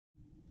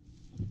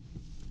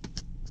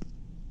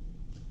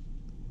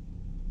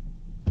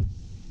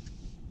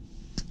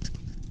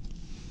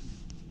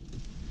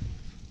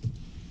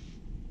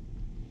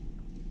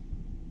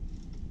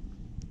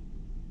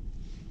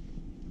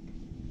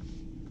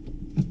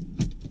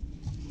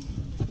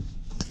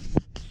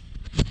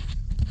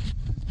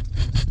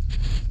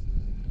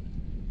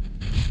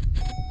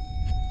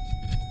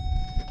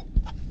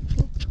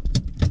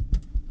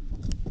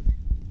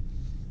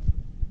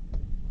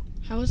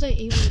was I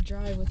able to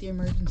drive with the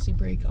emergency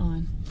brake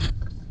on?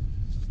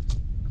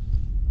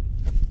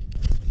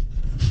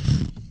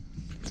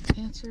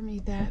 Answer me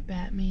that,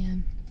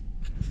 Batman.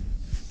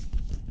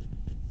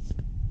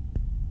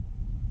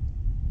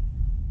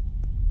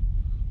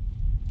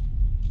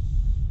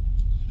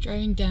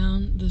 Driving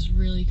down this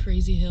really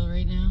crazy hill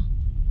right now.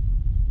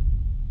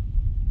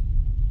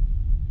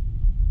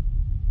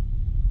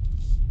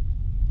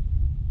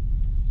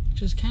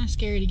 Which was kind of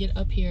scary to get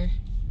up here.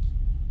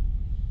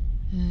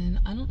 And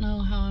I don't know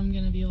how I'm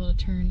gonna be able to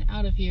turn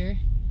out of here,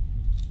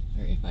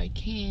 or if I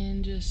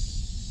can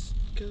just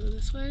go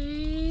this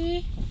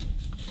way.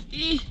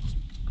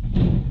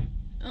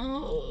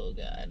 Oh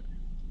god.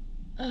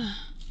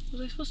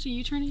 Was I supposed to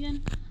U-turn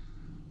again?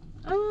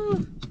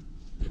 Oh,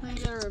 I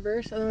gotta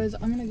reverse, otherwise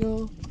I'm gonna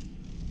go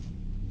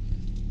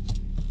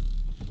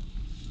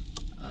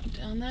up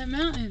down that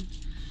mountain.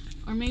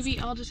 Or maybe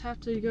I'll just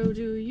have to go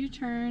do a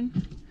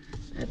U-turn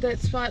at that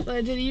spot that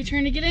I did a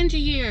U-turn to get into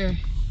here.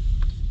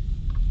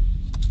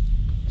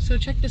 So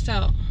check this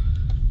out.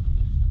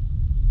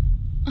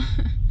 I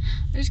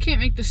just can't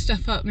make this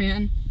stuff up,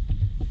 man.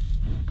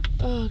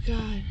 Oh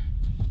god.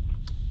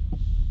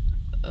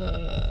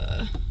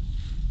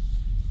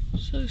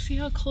 So see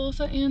how close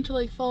I am to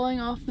like falling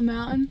off the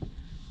mountain?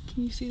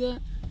 Can you see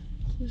that?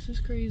 This is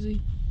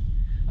crazy.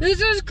 This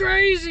is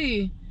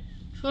crazy!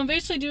 So I'm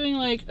basically doing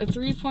like a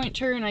 3-point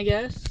turn, I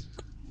guess.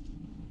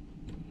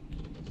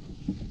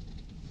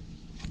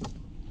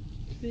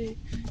 Be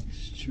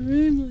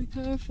extremely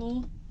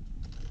careful.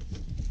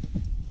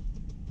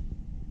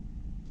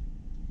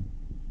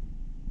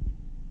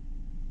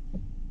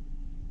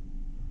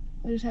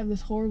 I just have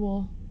this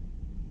horrible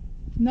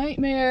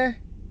nightmare,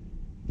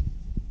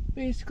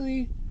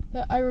 basically,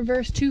 that I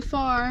reversed too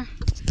far.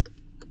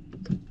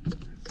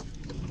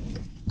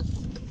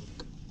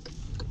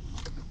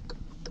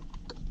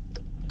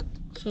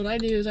 So what I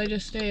do is I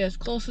just stay as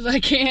close as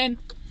I can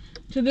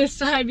to this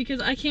side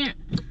because I can't,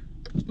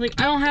 like,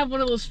 I don't have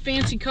one of those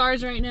fancy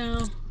cars right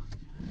now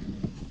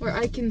where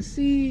I can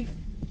see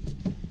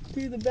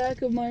through the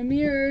back of my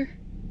mirror.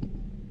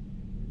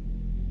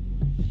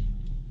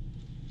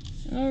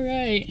 All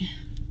right.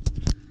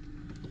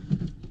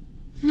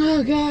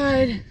 Oh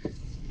god.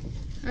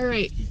 All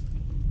right.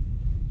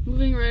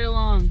 Moving right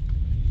along.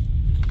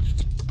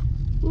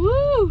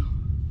 Woo!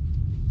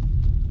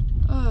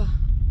 Oh,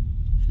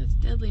 that's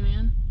deadly,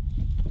 man.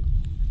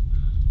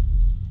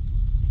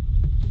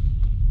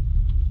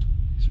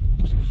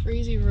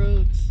 Crazy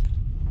roads.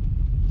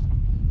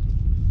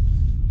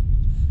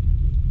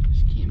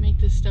 Just can't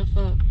make this stuff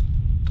up.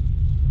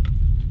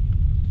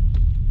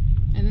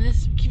 And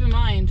this, keep in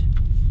mind,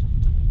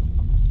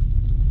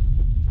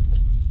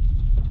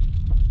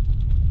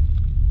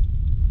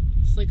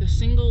 it's like a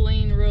single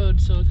lane road,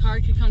 so a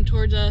car could come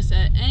towards us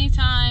at any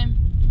time.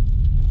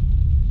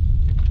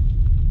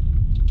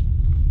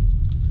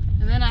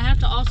 And then I have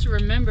to also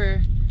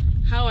remember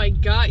how I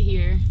got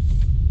here.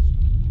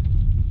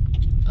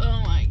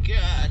 Oh my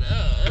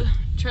god.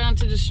 Try not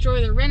to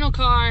destroy the rental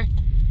car.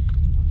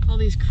 All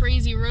these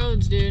crazy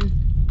roads, dude.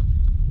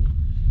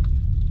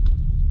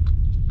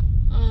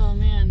 Oh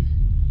man.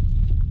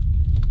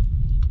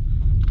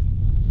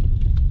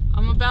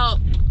 I'm about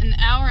an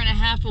hour and a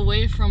half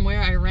away from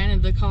where I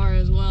rented the car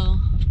as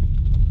well.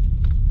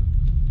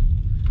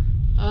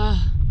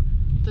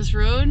 This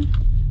road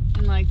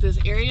and like this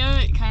area,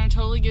 it kind of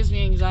totally gives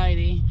me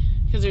anxiety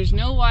because there's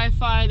no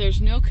Wi-Fi, there's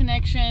no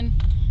connection,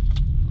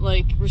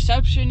 like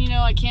reception, you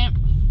know, I can't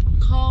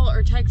call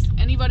or text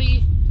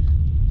anybody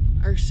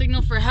or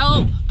signal for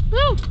help.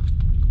 Woo!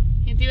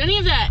 Can't do any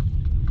of that.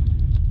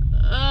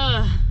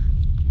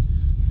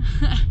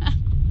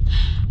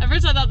 At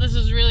first I thought this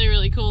was really,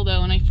 really cool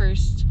though when I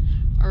first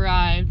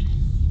arrived.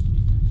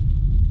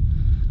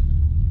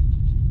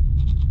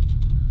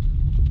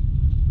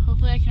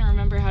 Hopefully I can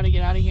remember how to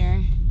get out of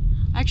here.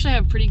 I actually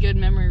have pretty good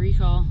memory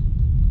recall.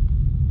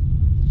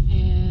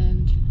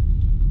 And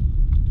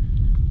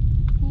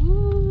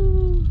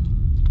woo,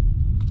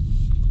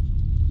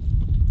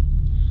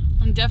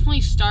 I'm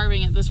definitely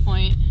starving at this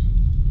point.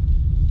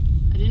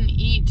 I didn't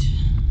eat.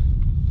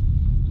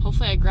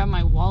 Hopefully I grabbed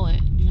my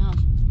wallet. You know how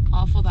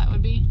awful that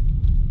would be?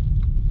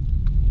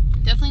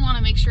 Definitely want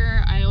to make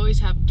sure I always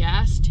have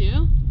gas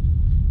too,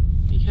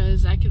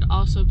 because that could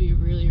also be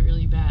really,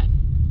 really bad.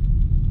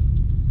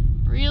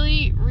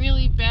 Really,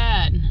 really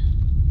bad.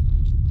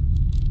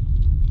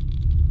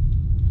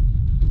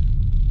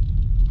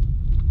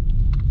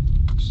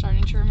 I'm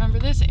starting to remember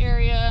this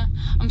area.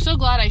 I'm so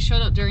glad I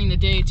showed up during the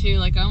day too.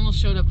 Like I almost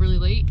showed up really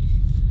late,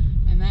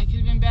 and that could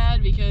have been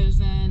bad because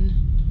then,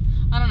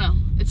 I don't know.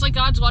 It's like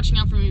God's watching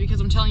out for me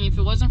because I'm telling you, if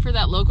it wasn't for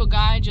that local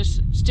guy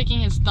just sticking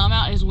his thumb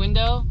out his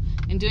window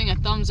and doing a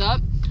thumbs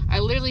up, I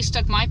literally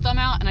stuck my thumb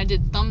out and I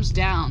did thumbs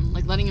down,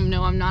 like letting him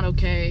know I'm not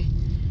okay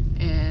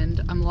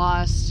and I'm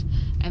lost.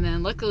 And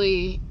then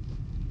luckily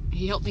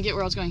he helped me get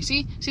where I was going.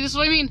 See, this is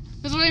what I mean.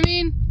 This is what I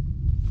mean.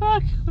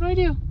 Fuck, what do I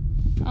do?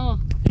 Oh,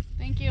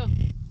 thank you.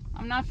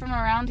 I'm not from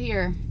around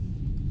here.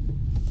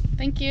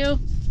 Thank you.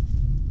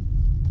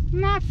 I'm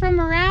not from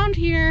around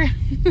here.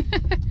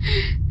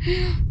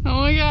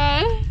 Oh my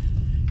god.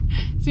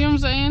 See what I'm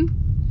saying?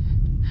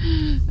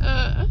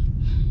 At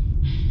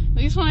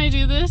least when I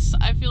do this,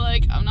 I feel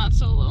like I'm not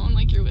so alone,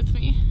 like you're with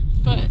me.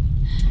 But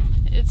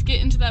it's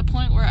getting to that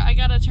point where I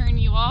gotta turn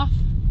you off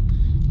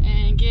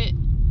and get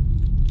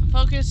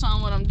focused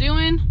on what I'm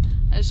doing.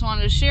 I just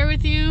wanted to share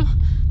with you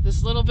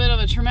this little bit of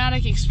a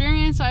traumatic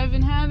experience I've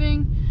been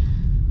having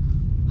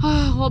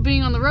while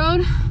being on the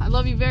road. I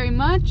love you very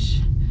much,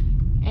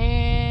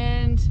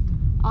 and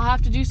I'll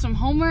have to do some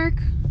homework.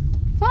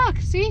 Fuck,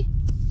 see?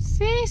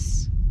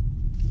 Cease.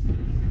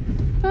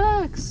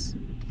 Fucks.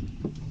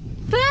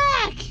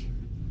 Back!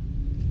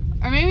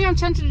 Or maybe I'm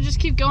tempted to just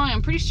keep going.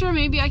 I'm pretty sure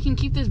maybe I can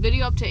keep this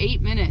video up to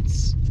 8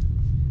 minutes.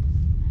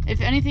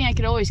 If anything, I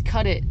could always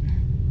cut it.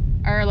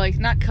 Or like,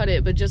 not cut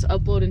it, but just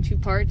upload in 2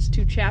 parts,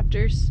 2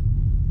 chapters.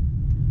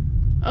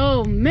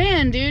 Oh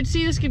man, dude,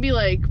 see, this could be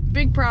like,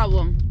 big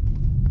problem.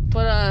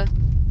 But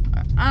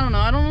I don't know,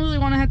 I don't really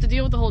want to have to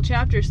deal with the whole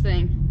chapters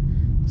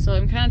thing. So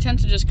I'm kind of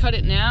tempted to just cut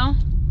it now.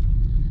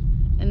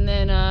 And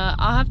then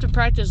I'll have to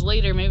practice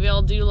later. Maybe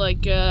I'll do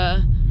like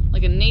a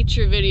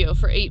nature video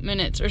for 8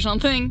 minutes or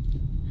something.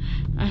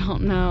 I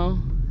don't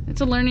know.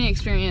 It's a learning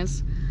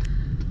experience.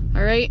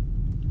 Alright,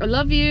 I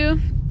love you.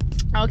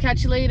 I'll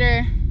catch you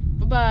later.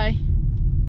 Bye-bye.